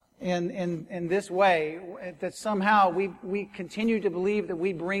in this way, that somehow we continue to believe that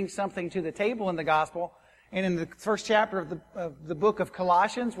we bring something to the table in the gospel. And in the first chapter of the book of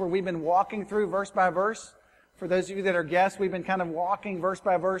Colossians, where we've been walking through verse by verse, for those of you that are guests, we've been kind of walking verse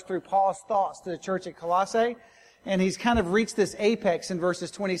by verse through Paul's thoughts to the church at Colossae. And he's kind of reached this apex in verses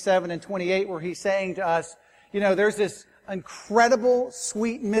 27 and 28, where he's saying to us, there's this incredible,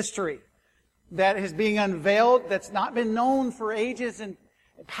 sweet mystery that is being unveiled that's not been known for ages and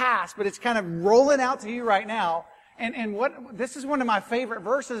past, but it's kind of rolling out to you right now. And this is one of my favorite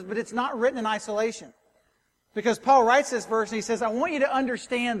verses, but it's not written in isolation. Because Paul writes this verse and he says, I want you to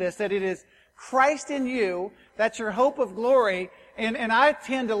understand this, that it is Christ in you, that's your hope of glory. And I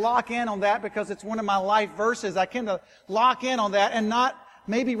tend to lock in on that because it's one of my life verses. I tend to lock in on that and not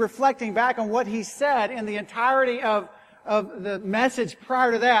maybe reflecting back on what he said in the entirety of the message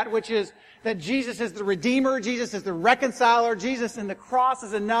prior to that, which is that Jesus is the Redeemer, Jesus is the Reconciler, Jesus and the cross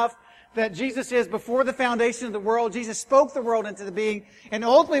is enough, that Jesus is before the foundation of the world. Jesus spoke the world into the being. And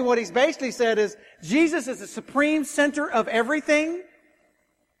ultimately what he's basically said is Jesus is the supreme center of everything.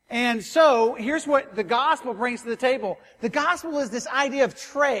 And so here's what the gospel brings to the table. The gospel is this idea of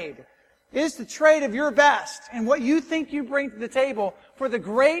trade. It is the trade of your best and what you think you bring to the table for the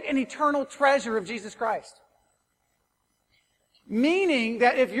great and eternal treasure of Jesus Christ. Meaning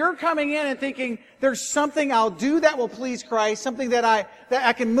that if you're coming in and thinking there's something I'll do that will please Christ, something that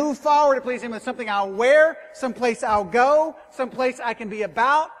I can move forward to please Him, and something I'll wear, someplace I'll go, someplace I can be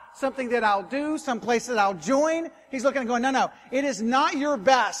about, something that I'll do, someplace that I'll join, he's looking and going, no, it is not your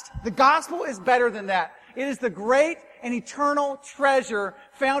best. The gospel is better than that. It is the great and eternal treasure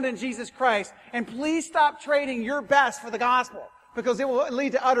found in Jesus Christ. And please stop trading your best for the gospel, because it will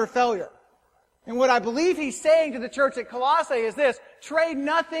lead to utter failure. And what I believe he's saying to the church at Colossae is this: trade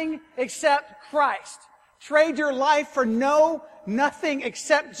nothing except Christ. Trade your life for nothing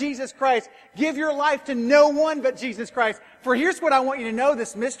except Jesus Christ. Give your life to no one but Jesus Christ. For here's what I want you to know,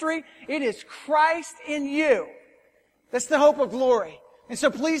 this mystery. It is Christ in you. That's the hope of glory. And so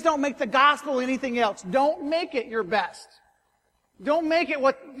please don't make the gospel anything else. Don't make it your best. Don't make it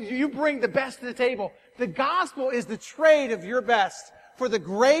what you bring the best to the table. The gospel is the trade of your best for the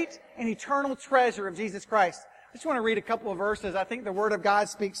great and eternal treasure of Jesus Christ. I just want to read a couple of verses. I think the Word of God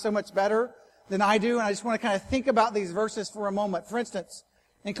speaks so much better than I do, and I just want to kind of think about these verses for a moment. For instance,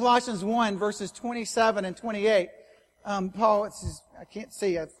 in Colossians 1, verses 27 and 28, Paul, I can't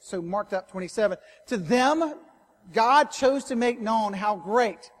see, I've so marked up 27. To them, God chose to make known how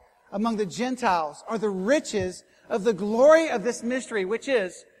great among the Gentiles are the riches of the glory of this mystery, which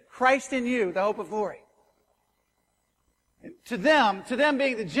is Christ in you, the hope of glory. To them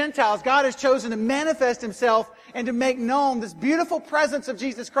being the Gentiles, God has chosen to manifest Himself and to make known this beautiful presence of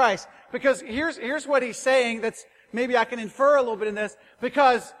Jesus Christ. Because here's what he's saying that's, maybe I can infer a little bit in this,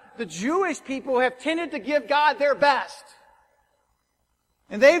 because the Jewish people have tended to give God their best.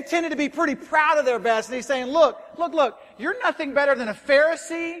 And they've tended to be pretty proud of their best. And he's saying, look, you're nothing better than a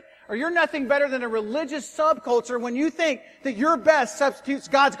Pharisee, or you're nothing better than a religious subculture when you think that your best substitutes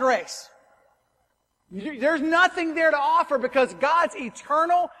God's grace. There's nothing there to offer, because God's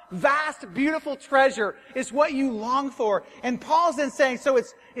eternal, vast, beautiful treasure is what you long for. And Paul's then saying, so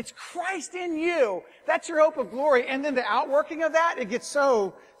it's Christ in you. That's your hope of glory. And then the outworking of that, it gets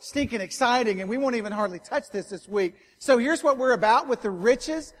so stinking exciting, and we won't even hardly touch this week. So here's what we're about with the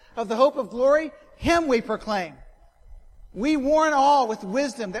riches of the hope of glory. Him we proclaim. We warn all with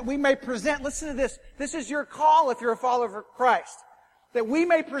wisdom that we may present, listen to this, this is your call if you're a follower of Christ, that we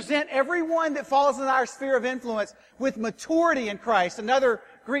may present everyone that falls in our sphere of influence with maturity in Christ. Another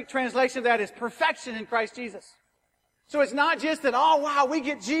Greek translation of that is perfection in Christ Jesus. So it's not just that, oh wow, we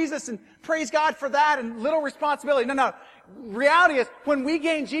get Jesus and praise God for that and little responsibility. No. Reality is, when we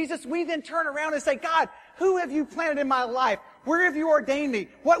gain Jesus, we then turn around and say, God, who have you planted in my life? Where have you ordained me?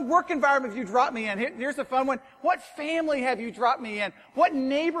 What work environment have you dropped me in? Here's a fun one. What family have you dropped me in? What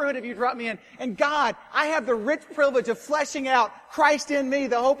neighborhood have you dropped me in? And God, I have the rich privilege of fleshing out Christ in me,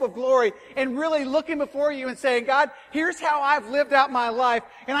 the hope of glory, and really looking before you and saying, God, here's how I've lived out my life,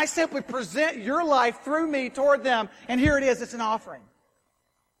 and I simply present your life through me toward them, and here it is, it's an offering.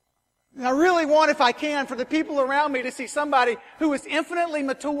 And I really want, if I can, for the people around me to see somebody who is infinitely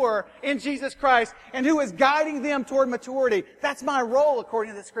mature in Jesus Christ and who is guiding them toward maturity. That's my role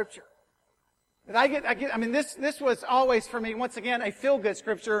according to the Scripture. This was always for me, once again, a feel-good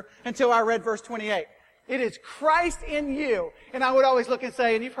Scripture until I read verse 28. It is Christ in you. And I would always look and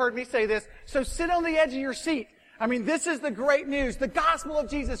say, and you've heard me say this, so sit on the edge of your seat. This is the great news, the gospel of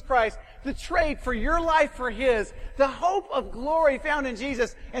Jesus Christ, the trade for your life for His, the hope of glory found in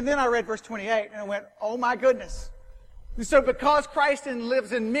Jesus. And then I read verse 28 and I went, oh my goodness. And so because Christ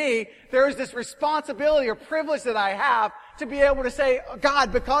lives in me, there is this responsibility or privilege that I have to be able to say,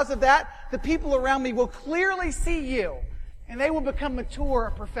 God, because of that, the people around me will clearly see you, and they will become mature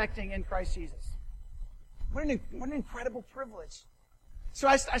and perfecting in Christ Jesus. What an incredible privilege. So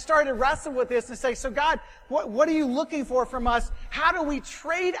I started to wrestle with this and say, so God, what are you looking for from us? How do we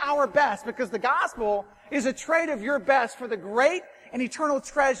trade our best? Because the gospel is a trade of your best for the great and eternal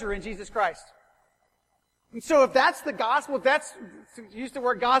treasure in Jesus Christ. And so if that's the gospel, if that's, use the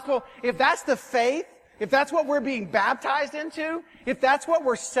word gospel, if that's the faith, if that's what we're being baptized into, if that's what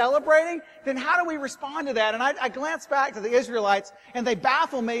we're celebrating, then how do we respond to that? And I glance back to the Israelites, and they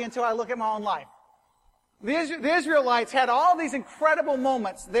baffle me until I look at my own life. The Israelites had all these incredible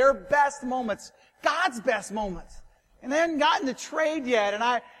moments, their best moments, God's best moments. And they hadn't gotten to trade yet.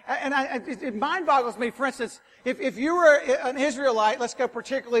 And it mind boggles me, for instance, if you were an Israelite, let's go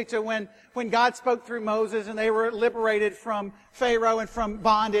particularly to when God spoke through Moses and they were liberated from Pharaoh and from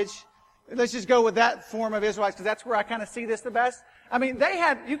bondage. Let's just go with that form of Israelites, because that's where I kind of see this the best. I mean,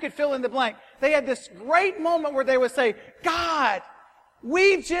 you could fill in the blank. They had this great moment where they would say, God,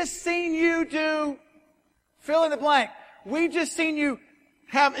 we've just seen you do, fill in the blank. We've just seen you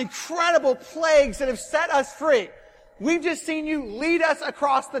have incredible plagues that have set us free. We've just seen you lead us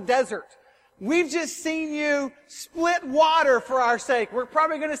across the desert. We've just seen you split water for our sake. We're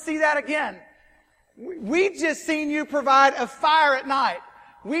probably going to see that again. We've just seen you provide a fire at night.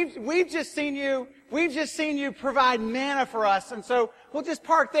 We've just seen you provide manna for us. And so we'll just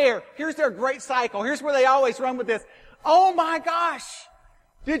park there. Here's their great cycle. Here's where they always run with this. Oh my gosh!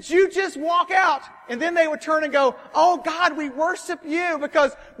 Did you just walk out? And then they would turn and go, oh God, we worship you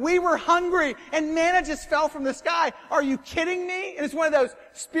because we were hungry and manna just fell from the sky. Are you kidding me? And it's one of those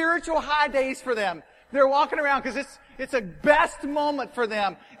spiritual high days for them. They're walking around because it's a best moment for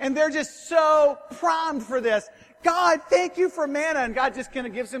them. And they're just so primed for this. God, thank you for manna. And God just kind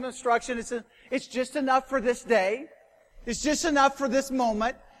of gives them instruction. It's just enough for this day. It's just enough for this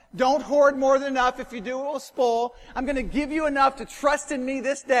moment. Don't hoard more than enough. If you do, it will spoil. I'm going to give you enough to trust in me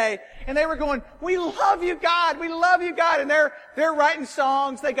this day. And they were going, we love you, God. We love you, God. And they're writing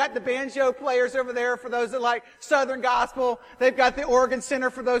songs. They got the banjo players over there for those that like Southern gospel. They've got the organ center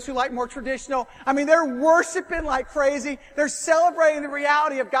for those who like more traditional. I mean, they're worshiping like crazy. They're celebrating the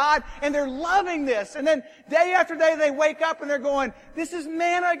reality of God, and they're loving this. And then day after day, they wake up and they're going, this is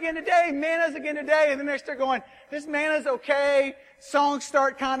manna again today. Manna's again today. And then they start going, this manna's okay. Songs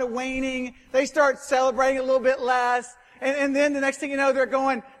start kind of waning. They start celebrating a little bit less. And then the next thing you know, they're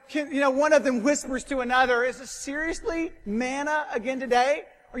going, one of them whispers to another, is this seriously manna again today?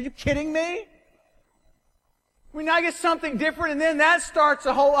 Are you kidding me? We now get something different, and then that starts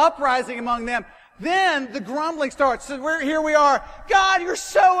a whole uprising among them. Then the grumbling starts. So here we are. God, you're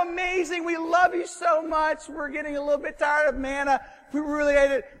so amazing. We love you so much. We're getting a little bit tired of manna. We really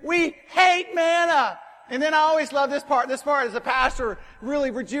hate it. We hate manna. And then I always love this part. This part as a pastor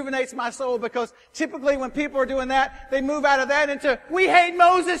really rejuvenates my soul, because typically when people are doing that, they move out of that into, we hate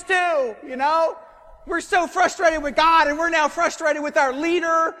Moses too, We're so frustrated with God, and we're now frustrated with our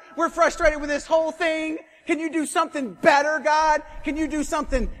leader. We're frustrated with this whole thing. Can you do something better, God? Can you do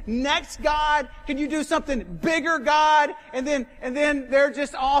something next, God? Can you do something bigger, God? And then they're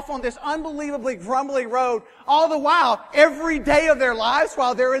just off on this unbelievably grumbly road. All the while, every day of their lives,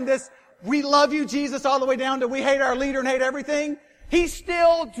 while they're in this we love you, Jesus, all the way down to we hate our leader and hate everything, He's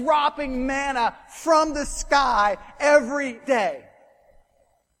still dropping manna from the sky every day.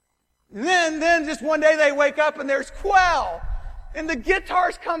 And then just one day they wake up and there's quail. And the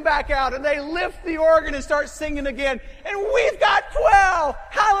guitars come back out and they lift the organ and start singing again. And we've got quail!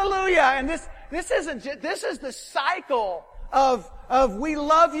 Hallelujah! And this is the cycle of we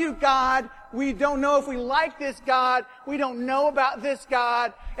love you, God. We don't know if we like this God. We don't know about this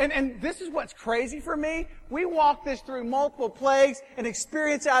God. And this is what's crazy for me. We walk this through multiple plagues, an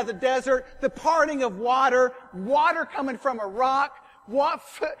experience out of the desert, the parting of water coming from a rock,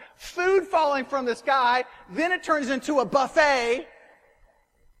 food falling from the sky. Then it turns into a buffet.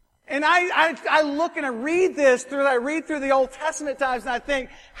 And I look and I read through the Old Testament times, and I think,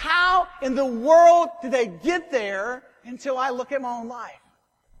 how in the world did they get there, until I look at my own life?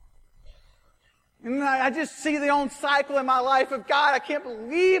 And I just see the own cycle in my life of, God, I can't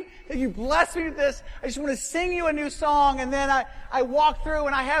believe that you blessed me with this. I just want to sing you a new song. And then I walk through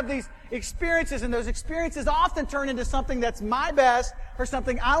and I have these experiences, and those experiences often turn into something that's my best, or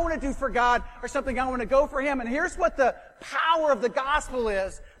something I want to do for God, or something I want to go for Him. And here's what the power of the gospel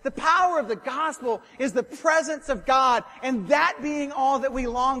is. The power of the gospel is the presence of God, and that being all that we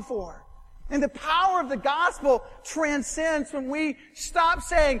long for. And the power of the gospel transcends when we stop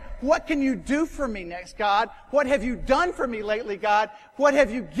saying, what can you do for me next, God? What have you done for me lately, God? What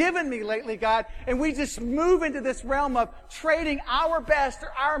have you given me lately, God? And we just move into this realm of trading our best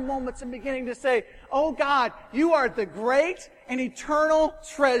or our moments and beginning to say, oh God, you are the great and eternal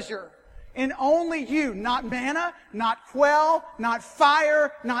treasure. And only you, not manna, not quail, not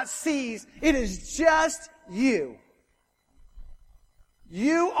fire, not seas. It is just you.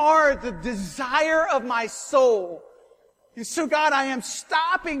 You are the desire of my soul. And so God, I am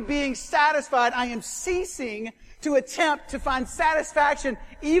stopping being satisfied. I am ceasing to attempt to find satisfaction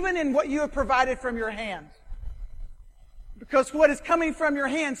even in what you have provided from your hand. Because what is coming from your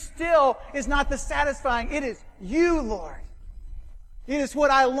hand still is not the satisfying. It is you, Lord. It is what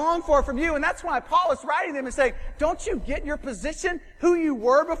I long for from you. And that's why Paul is writing them and saying, don't you get your position, who you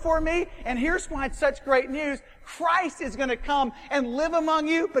were before me? And here's why it's such great news. Christ is going to come and live among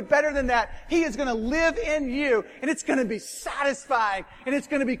you, but better than that, He is going to live in you, and it's going to be satisfying, and it's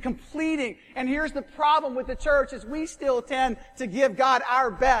going to be completing. And here's the problem with the church is we still tend to give God our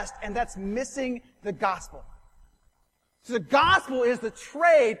best, and that's missing the gospel. So the gospel is the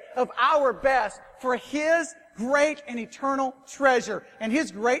trade of our best for His great and eternal treasure. And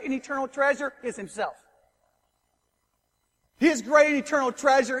His great and eternal treasure is Himself. His great and eternal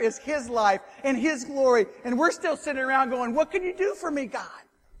treasure is His life and His glory. And we're still sitting around going, what can you do for me, God?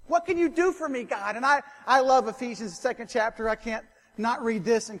 What can you do for me, God? And I love Ephesians, the 2nd chapter. I can't not read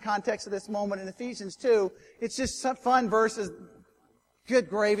this in context of this moment. In Ephesians 2, it's just some fun verses. Good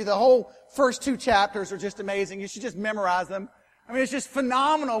gravy. The whole first 2 chapters are just amazing. You should just memorize them. I mean, it's just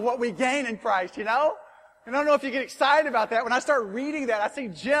phenomenal what we gain in Christ, you know? And I don't know if you get excited about that. When I start reading that, I see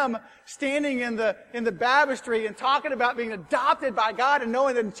Jim standing in the baptistry and talking about being adopted by God and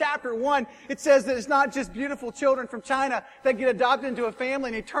knowing that in chapter 1, it says that it's not just beautiful children from China that get adopted into a family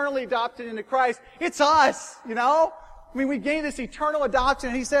and eternally adopted into Christ. It's us, you know? I mean, we gain this eternal adoption.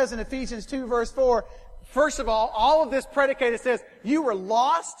 And he says in Ephesians 2 verse 4, first of all of this predicated says, you were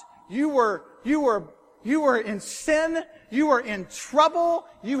lost, you were in sin, you were in trouble,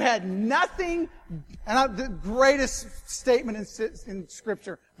 you had nothing. And the greatest statement in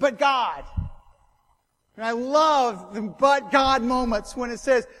Scripture, but God. And I love the but God moments when it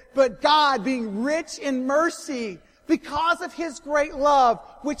says, but God being rich in mercy because of His great love,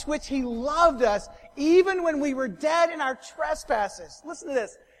 which He loved us, even when we were dead in our trespasses. Listen to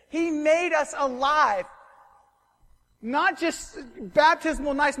this. He made us alive. Not just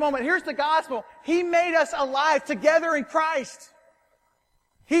baptismal nice moment. Here's the gospel. He made us alive together in Christ.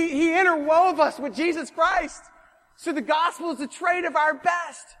 He interwove us with Jesus Christ. So the gospel is the trade of our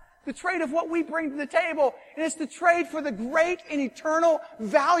best. The trade of what we bring to the table. And it's the trade for the great and eternal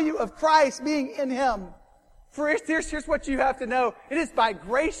value of Christ being in Him. For here's what you have to know. It is by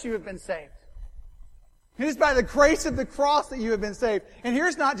grace you have been saved. It is by the grace of the cross that you have been saved. And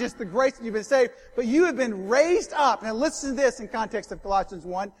here's not just the grace that you've been saved, but you have been raised up. Now listen to this in context of Colossians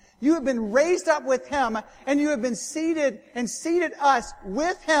 1. You have been raised up with Him, and you have been seated us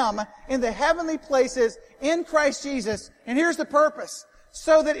with Him in the heavenly places in Christ Jesus. And here's the purpose.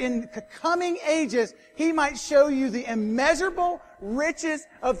 So that in the coming ages, He might show you the immeasurable riches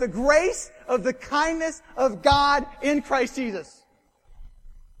of the grace of the kindness of God in Christ Jesus.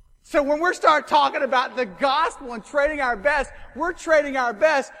 So when we start talking about the gospel and trading our best, we're trading our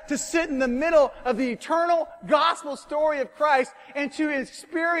best to sit in the middle of the eternal gospel story of Christ and to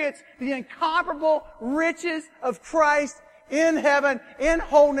experience the incomparable riches of Christ in heaven, in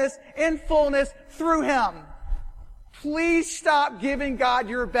wholeness, in fullness, through Him. Please stop giving God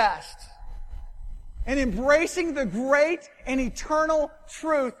your best and embracing the great and eternal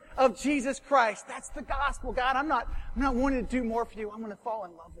truth of Jesus Christ. That's the gospel. God, I'm not wanting to do more for you. I'm going to fall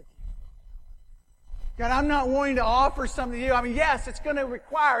in love with you. God, I'm not wanting to offer something to you. I mean, yes, it's going to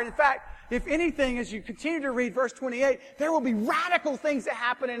require, and in fact, if anything, as you continue to read verse 28, there will be radical things that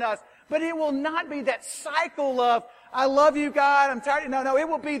happen in us, but it will not be that cycle of, I love you, God, I'm tired. No, it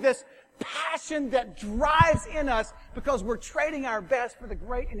will be this passion that drives in us because we're trading our best for the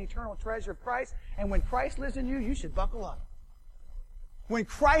great and eternal treasure of Christ. And when Christ lives in you, you should buckle up. When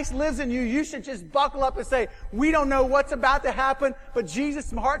Christ lives in you, you should just buckle up and say, we don't know what's about to happen, but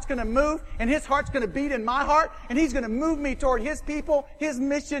Jesus' heart's going to move, and His heart's going to beat in my heart, and He's going to move me toward His people, His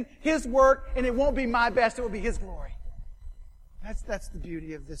mission, His work, and it won't be my best, it will be His glory. That's the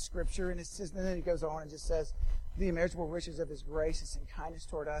beauty of this Scripture. And then He goes on and just says, the immeasurable riches of His grace and kindness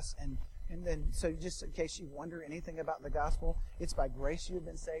toward us. And then, so just in case you wonder anything about the gospel, it's by grace you have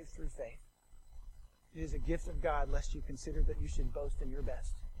been saved through faith. It is a gift of God, lest you consider that you should boast in your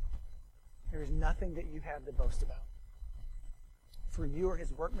best. There is nothing that you have to boast about. For you are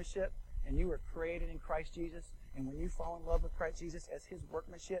His workmanship, and you were created in Christ Jesus, and when you fall in love with Christ Jesus as His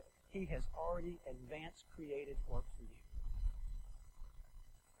workmanship, He has already advanced created work for you.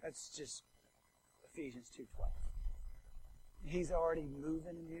 That's just Ephesians 2:12. He's already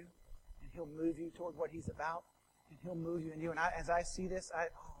moving in you, and He'll move you toward what He's about, and He'll move you in you. And as I see this, oh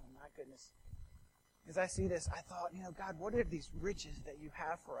my goodness. As I see this, I thought, God, what are these riches that you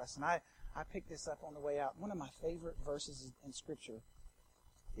have for us? And I picked this up on the way out. One of my favorite verses in Scripture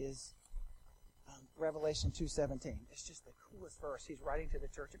is Revelation 2:17. It's just the coolest verse. He's writing to the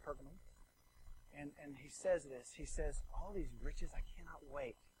church at Pergamum. And he says this. He says, all these riches, I cannot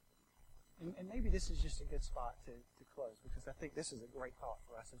wait. And maybe this is just a good spot to close, because I think this is a great thought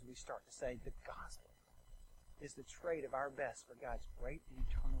for us as we start to say the gospel is the trade of our best for God's great and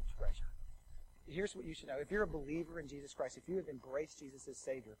eternal treasure. Here's what you should know. If you're a believer in Jesus Christ, if you have embraced Jesus as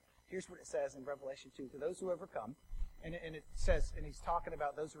Savior, here's what it says in Revelation 2. To those who overcome, and it says, and he's talking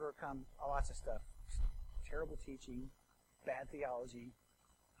about those who overcome lots of stuff. Terrible teaching, bad theology,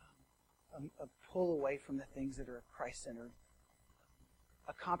 a pull away from the things that are Christ-centered,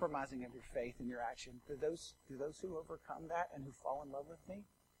 a compromising of your faith and your action. To those who overcome that and who fall in love with me,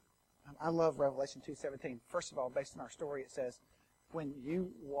 I love Revelation 2:17. First of all, based on our story, it says, when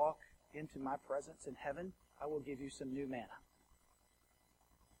you walk into my presence in heaven, I will give you some new manna.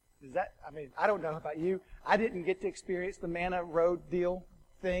 I don't know about you. I didn't get to experience the manna road deal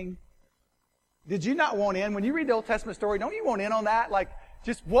thing. Did you not want in? When you read the Old Testament story, don't you want in on that? Like,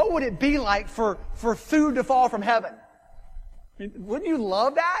 just what would it be like for food to fall from heaven? I mean, wouldn't you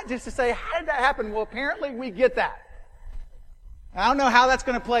love that? Just to say, how did that happen? Well, apparently we get that. I don't know how that's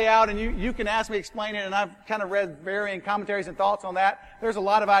going to play out, and you can ask me, explain it, and I've kind of read varying commentaries and thoughts on that. There's a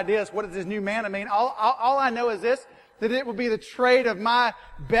lot of ideas. What does this new manna mean? All I know is this, that it will be the trade of my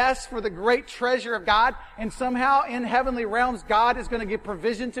best for the great treasure of God, and somehow in heavenly realms, God is going to give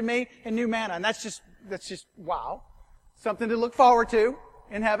provision to me in new manna. And that's just wow. Something to look forward to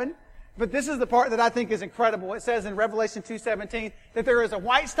in heaven. But this is the part that I think is incredible. It says in Revelation 2:17 that there is a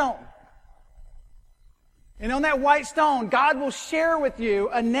white stone. And on that white stone, God will share with you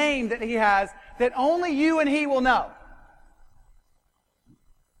a name that He has that only you and He will know.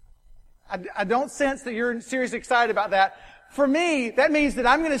 I don't sense that you're seriously excited about that. For me, that means that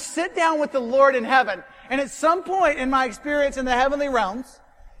I'm going to sit down with the Lord in heaven. And at some point in my experience in the heavenly realms,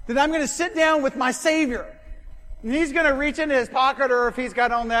 that I'm going to sit down with my Savior. And He's going to reach into His pocket, or if He's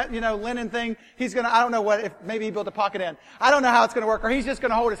got on that, linen thing, He's going to, I don't know what, if maybe He built a pocket in. I don't know how it's going to work. Or He's just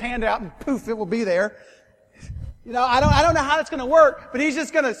going to hold His hand out and poof, it will be there. I don't know how it's going to work, but He's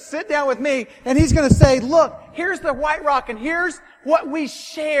just going to sit down with me and He's going to say, look, here's the white rock and here's what we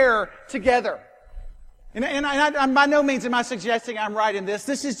share together. And I, by no means am I suggesting I'm right in this.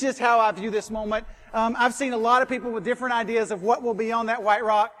 This is just how I view this moment. I've seen a lot of people with different ideas of what will be on that white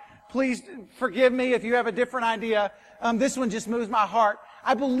rock. Please forgive me if you have a different idea. This one just moves my heart.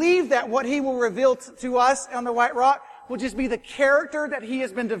 I believe that what He will reveal to us on the white rock will just be the character that He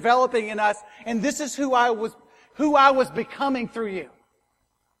has been developing in us. And this is who I was becoming through you.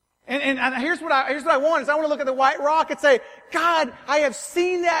 And here's what I want, is I want to look at the white rock and say, God, I have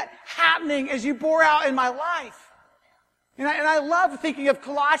seen that happening as you bore out in my life. And I love thinking of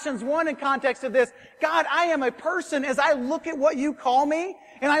Colossians 1 in context of this. God, I am a person, as I look at what you call me,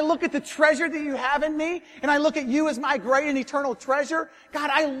 and I look at the treasure that you have in me, and I look at you as my great and eternal treasure. God,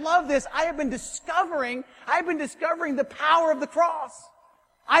 I love this. I have been discovering the power of the cross.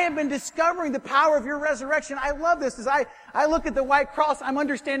 I have been discovering the power of your resurrection. I love this. As I look at the white cross, I'm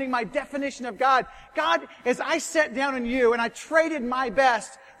understanding my definition of God. God, as I sat down in you and I traded my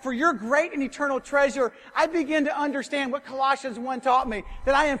best for your great and eternal treasure, I begin to understand what Colossians 1 taught me,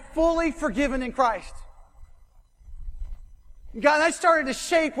 that I am fully forgiven in Christ. God, I started to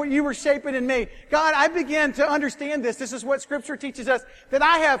shape what you were shaping in me. God, I began to understand this. This is what Scripture teaches us, that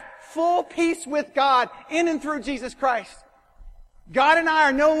I have full peace with God in and through Jesus Christ. God and I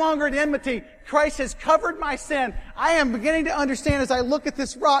are no longer at enmity. Christ has covered my sin. I am beginning to understand, as I look at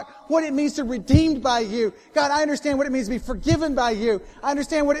this rock, what it means to be redeemed by you. God, I understand what it means to be forgiven by you. I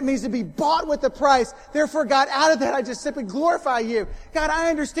understand what it means to be bought with a price. Therefore, God, out of that, I just simply glorify you. God, I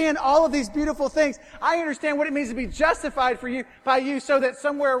understand all of these beautiful things. I understand what it means to be justified by you, so that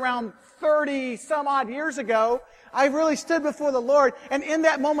somewhere around 30 some odd years ago, I really stood before the Lord, and in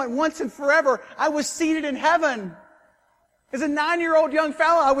that moment, once and forever, I was seated in heaven. As a 9-year-old young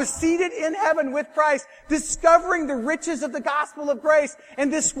fellow, I was seated in heaven with Christ, discovering the riches of the gospel of grace.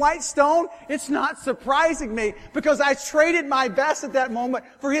 And this white stone, it's not surprising me because I traded my best at that moment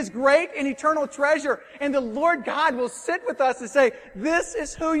for His great and eternal treasure. And the Lord God will sit with us and say, this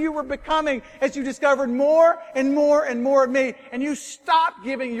is who you were becoming as you discovered more and more and more of me. And you stopped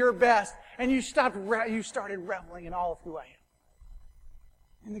giving your best and you started reveling in all of who I am.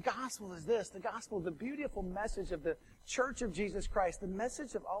 And the gospel is this, the gospel, the beautiful message of the Church of Jesus Christ, the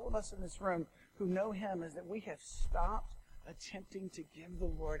message of all of us in this room who know Him is that we have stopped attempting to give the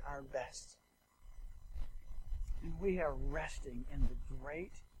Lord our best. And we are resting in the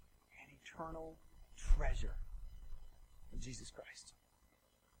great and eternal treasure of Jesus Christ.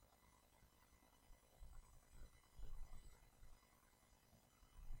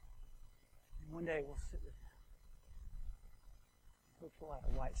 And one day we'll sit with Him. He'll pull out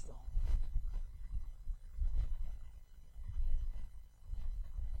a white stone.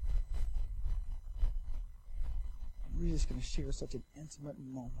 And we're just going to share such an intimate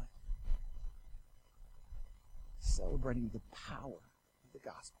moment, celebrating the power of the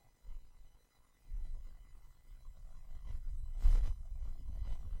gospel.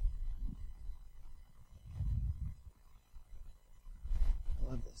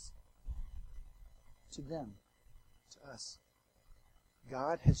 I love this. To them, to us,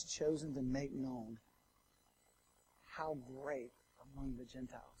 God has chosen to make known how great among the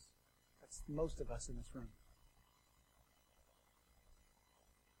Gentiles. That's most of us in this room.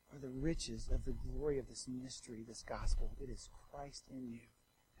 Are the riches of the glory of this mystery, this gospel. It is Christ in you,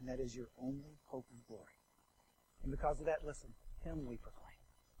 and that is your only hope of glory. And because of that, listen, Him we proclaim.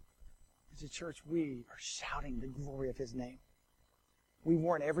 As a church, we are shouting the glory of His name. We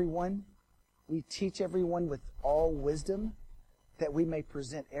warn everyone. We teach everyone with all wisdom, that we may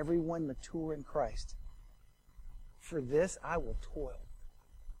present everyone mature in Christ. For this I will toil.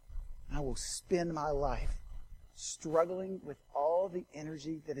 I will spend my life struggling with all the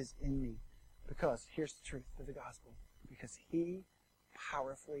energy that is in me. Because, here's the truth of the gospel, because He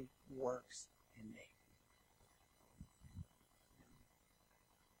powerfully works in me.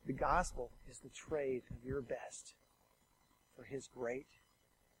 The gospel is the trade of your best for His great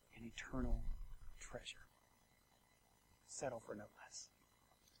and eternal treasure. Settle for no less.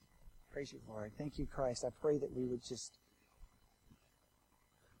 Praise you, Lord. Thank you, Christ. I pray that we would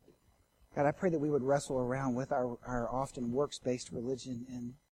God, I pray that we would wrestle around with our often works-based religion and